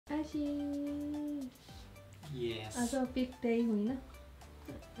Aashish. Yes. As a big day,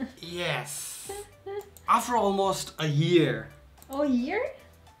 Yes. After almost a year. Oh, a year?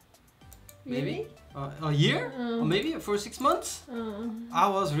 Maybe? A year? Or maybe for 6 months? I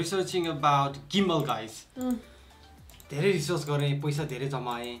was researching about gimbal, guys. धेरै research गरेँ, पैसा धेरै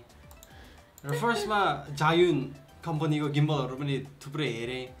जमाएँ र फर्स्टमा जायुन कम्पनीको गिम्बलहरू पनि थुप्रै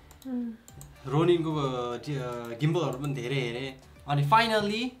हेरेँ, रोनिनको गिम्बलहरू पनि धेरै हेरेँ, अनि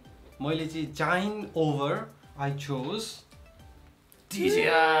फाइनली मैले चाहिँ जाइन over I chose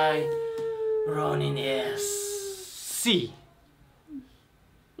DJI Ronin-SC.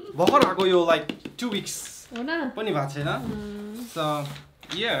 भर्खर आएको यो लाइक 2 weeks पनि भएको छैन. सो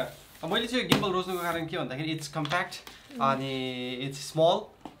या मैले चाहिँ गिम्बल रोज्नुको कारण के भन्दाखेरि इट्स कम्प्याक्ट अनि इट्स स्मल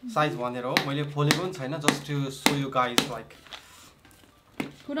साइज भनेर हो. मैले खोलेको पनि छैन, just to so you guys like.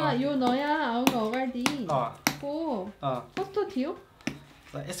 कुरा यो नयाँ आउनु अगाडि कस्तो थियो?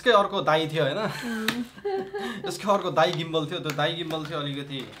 यसकै अर्को दाइ थियो हैन. यसकै अर्को दाइ गिम्बल थियो. त्यो दाइ गिम्बल चाहिँ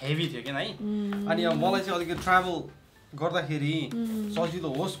अलिकति हेभी थियो कि है. अनि अब मलाई चाहिँ अलिकति ट्राभल गर्दाखेरि सजिलो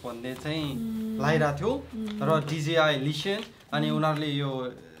होस् भन्ने चाहिँ लागिरहेको थियो र DJI लिसन अनि उनीहरूले यो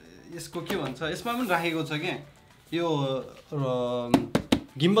यसको के भन्छ यसमा पनि राखेको छ के यो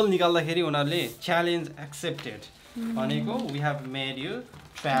गिम्बल निकाल्दाखेरि उनीहरूले च्यालेन्ज एक्सेप्टेड भनेको we have made you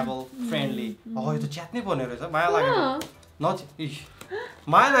travel friendly. यो त च्यात्नै पर्ने रहेछ. माया लागेको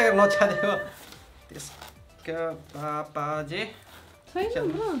माया लागेर नच्यातेको त्यसका पापाजे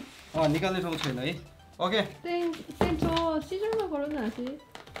निकाल्ने ठाउँ छैन है. Okay 저 시절만 걸어놔야지.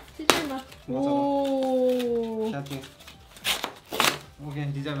 시절만. 오. Okay,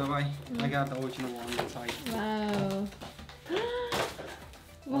 DJI, bye-bye. I got the original one inside. Wow.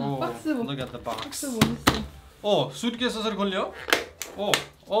 Oh, 박스. look at the box. 박스 멋있어. Oh, suitcase is 걸려?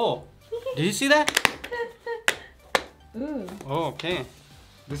 Oh. Did you see that? Oh, okay.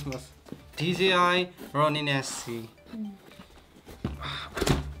 This must DJI Ronin-SC.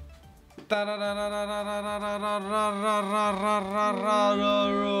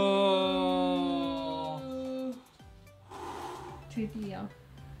 드디어.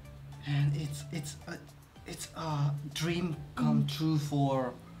 And it's a dream come true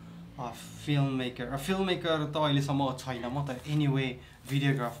for a filmmaker. A filmmaker त अहिलेसम्म छैन, म त anyway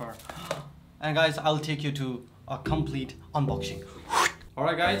videographer. And guys, I'll take you to a complete unboxing.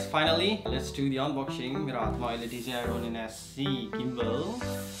 Alright guys, finally let's do the unboxing. मेरो हातमा अहिले DJI Ronin-SC gimbal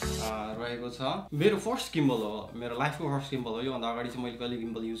रहेको छ. मेरो फर्स्ट गिम्बल हो, मेरो लाइफको फर्स्ट गिम्बल हो. यो भन्दा अगाडि चाहिँ मैले कहिले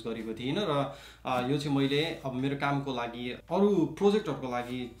गिम्बल युज गरेको थिइनँ र यो चाहिँ मैले अब मेरो कामको लागि अरु प्रोजेक्टहरुको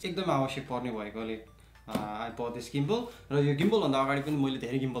लागि एकदमै आवश्यक पर्ने भएकोले I bought this gimbal. र यो गिम्बल भन्दा अगाडि पनि मैले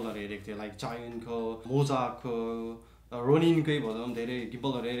धेरै गिम्बलहरु हेरेको थिएँ, लाइक जायुनको, मोजाको, रोनिनकै भनौं धेरै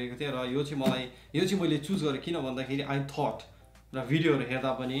गिम्बलहरु हेरेको थिएँ र यो चाहिँ मैले चुज गरेँ किन भन्दाखेरि I thought र भिडियोहरु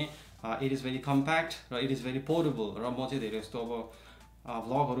हेर्दा पनि it is very compact र it is very portable र म चाहिँ धेरै जस्तो अब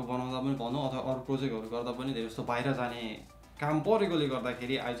भ्लगहरु बनाउँदा पनि भनौं अथवा अरु प्रोजेक्टहरु गर्दा पनि धेरै जस्तो बाहिर जाने काम परेकोले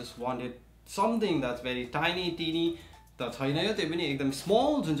गर्दाखेरि I just wanted something that's very tiny teeny त छैन यो, त्यो पनि एकदम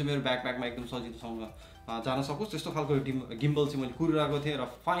स्मल जुन चाहिँ मेरो ब्याकप्याकमा एकदम सजिलोसँग जान सकोस् त्यस्तो खालको गिम्बल चाहिँ मैले कुरिरहेको थिएँ र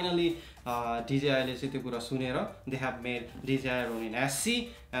फाइनली DJI ले चाहिँ त्यो कुरा सुनेर they have made DJI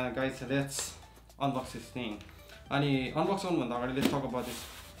Ronin-SC. and guys, let's unbox this thing. अनि अनबक्स गर्नु भन्दा अगाडि let's talk about this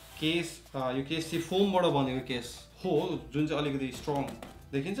case. यो केस चाहिँ फोमबाट बनेको केस हो जुन चाहिँ अलिकति स्ट्रङ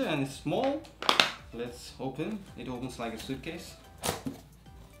देखिन्छ and it's small. Let's open. It opens like a suitcase.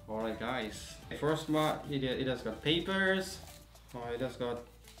 Alright guys, first it has got papers. It has got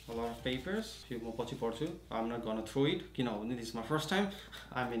a lot of papers. I'm not gonna throw it. This is my first time.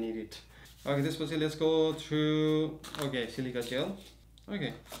 I may need it. Okay, this was it. Let's go through. Okay, silica gel.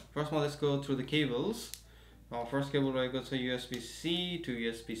 Okay, first one, let's go through the cables. First cable goes to USB-C to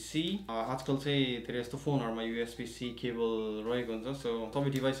USB-C. आजकल चाहिँ धेरै जस्तो फोनहरुमा USB-C cable रहेको हुन्छ. So सबै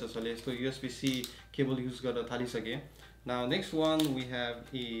डिभाइसहरुले यस्तो USB-C cable use गर्न थालिसके. Now next one we have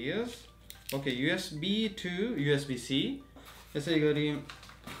is USB to USB-C. यसै गरी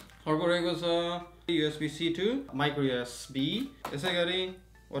अर्को रहेको छ USB-C to micro USB. यसै गरी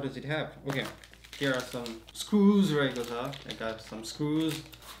what does it have? Okay, here are some screws रहेको छ. I got some screws.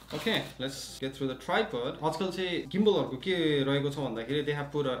 Okay, let's get through the tripod. आजकल चाहिँ गिम्बलहरुको के रहेको छ भन्दाखेरि they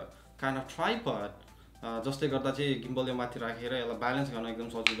have put a kind of tripod. जसले गर्दा चाहिँ गिम्बल यो माथि राखेर यसलाई ब्यालेन्स गर्न एकदम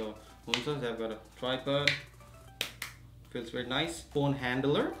सजिलो हुन्छ. They have got a tripod. Feels very nice. Phone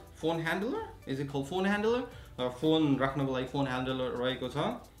handler. Phone handler? Is it called phone handler? Phone राख्नको लागि phone handler रहेको छ.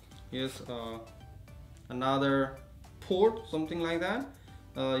 Here's another port, something like that.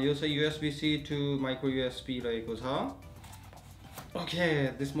 यो चाहिँ USB-C to micro USB रहेको छ.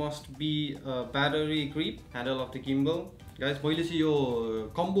 Okay, this must be a battery grip handle of the gimbal. Guys मैले चाहिँ यो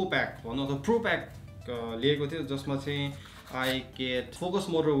कम्बो प्याक भन्नु त प्रो प्याक लिएको थियो जसमा चाहिँ I get focus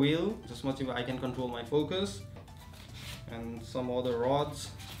motor wheel जसमा चाहिँ I can control my focus and some other rods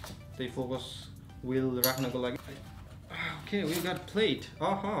they focus wheel राख्नको लागि okay we got plate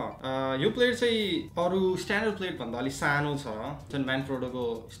यो प्लेट चाहिँ अरु स्ट्यान्डर्ड प्लेट भन्दा अलि सानो छ जुन म्यानफ्रोडोको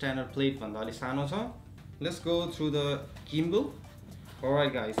स्ट्यान्डर्ड प्लेट भन्दा अलि सानो छ let's go through the gimbal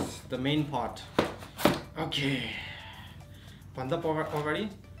alright guys the main part okay भन्दा अगाडि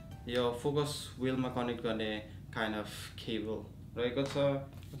यो फोकस wheel मा कनेक्ट गर्ने kind of cable रहेको छ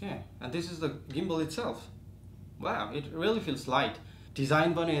okay and this is the gimbal itself wow it really feels light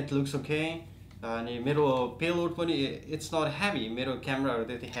design पनि it looks okay अनि मेरो payload पनि it's not heavy मेरो क्यामेराहरु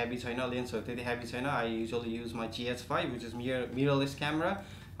त्यति heavy छैन लेन्सहरु त्यति heavy छैन I usually use my GH5 which is mirrorless camera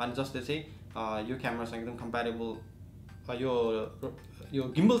अनि जसले चाहिँ यो क्यामेरासँग एकदम compatible यो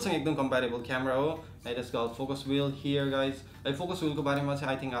gimbal सँग एकदम compatible camera हो it is called focus wheel here guys focus wheel को बारेमा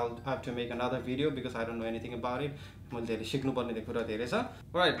चाहिँ I think I'll have to make another video because I don't know anything about it मैले धेरै सिक्नु पर्ने कुरा धेरै छ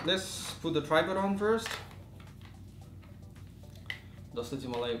alright let's put the tripod on first जसले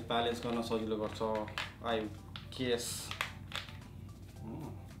चाहिँ मलाई ब्यालेन्स गर्न सजिलो गर्छ I guess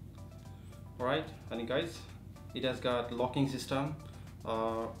alright and guys it has got locking system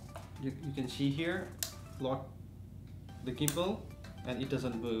you can see here lock the gimbal and it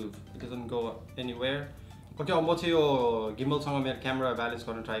doesn't move it doesn't go anywhere okay अब म चाहिँ यो gimbal सँग मेरो क्यामेरा ब्यालेन्स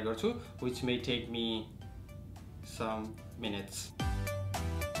गर्न ट्राई गर्छु which may take me some minutes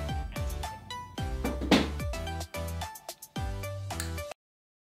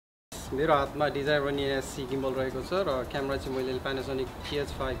मेरो हातमा DJI Ronin-SC gimbal रहेको छ र क्यामेरा चाहिँ मैले Panasonic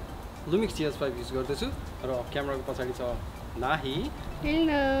GH5 Lumix GH5 use गर्दैछु र क्यामेराको पछाडी छ Nahee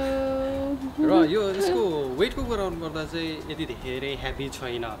hello र यो यसको वेटको कुरा गर्दा चाहिँ यति धेरै हेभी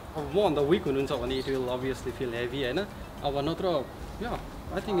छैन अब म भन्दा विक हुनुहुन्छ भने it will obviously feel heavy हैन अब नत्र या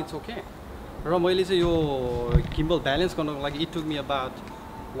I think it's okay र मैले चाहिँ यो gimbal ब्यालेन्स गर्नको लागि it took me about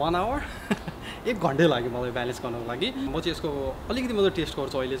 1 hour 1 घण्टा लाग्यो मलाई ब्यालेन्स गर्नको लागि म चाहिँ यसको अलिकति मात्र टेस्ट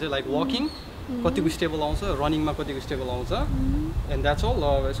गर्छु अहिले चाहिँ लाइक वकिङ कतिको स्टेबल आउँछ रनिङमा कतिको स्टेबल आउँछ एन्ड द्याट्स अल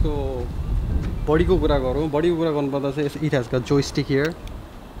यसको बडीको कुरा गरौँ बडीको कुरा गर्नुपर्दा चाहिँ it has got joystick here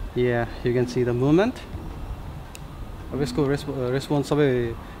yeah you can see the movement अब यसको रेस्पोन्स सबै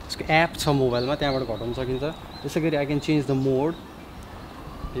यसको एप छ मोबाइलमा त्यहाँबाट घटाउन सकिन्छ त्यसै गरी आई क्यान चेन्ज द मोड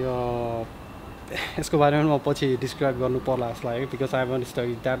यो यसको बारेमा म पछि डिस्क्राइब गर्नु पर्ला जस्तो लाग्यो because I haven't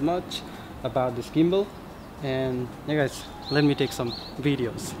study that much about this gimbal and yeah guys let me take some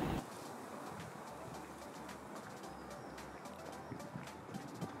videos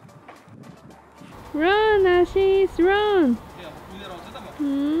run Aashish run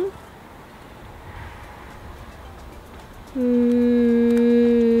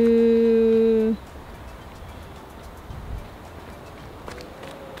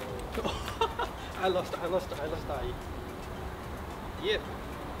I lost eye. Yeah.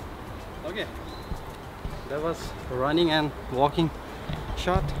 Okay. That was running and walking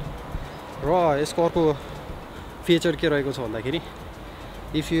shot. र यसको अर्को feature के रहेको छ भन्दाखेरि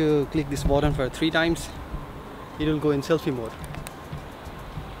if you click this button for 3 times it will go in selfie mode.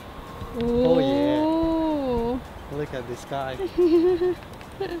 Oh yeah. Look at this guy.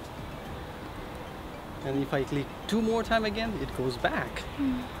 And if I click 2 more time again it goes back.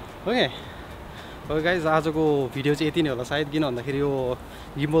 Okay. Okay guys आजको video चाहिँ यति नै होला सायद किन भन्दाखेरि यो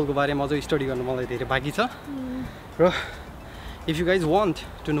गिम्बलको बारेमा अझै स्टडी गर्न मलाई धेरै बाँकी छ र if you guys want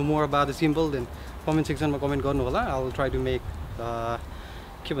to know more about this gimbal then comment section मा कमेन्ट गर्नु होला I will try to make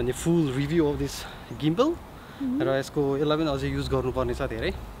के भन्ने full review of this gimbal र यसको यसलाई पनि अझै युज गर्नुपर्ने छ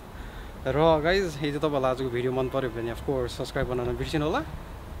धेरै र गाइज यदि तपाईहरुलाई आजको भिडियो मन पर्यो भने of course सब्स्क्राइब गर्न नबिर्सिनु होला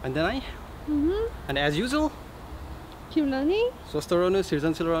and then and as usual keep learning स्वस्थ रहनुहोस्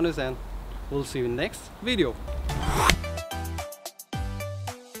सृजनशील रहनुहोस् and we'll see you in the next video.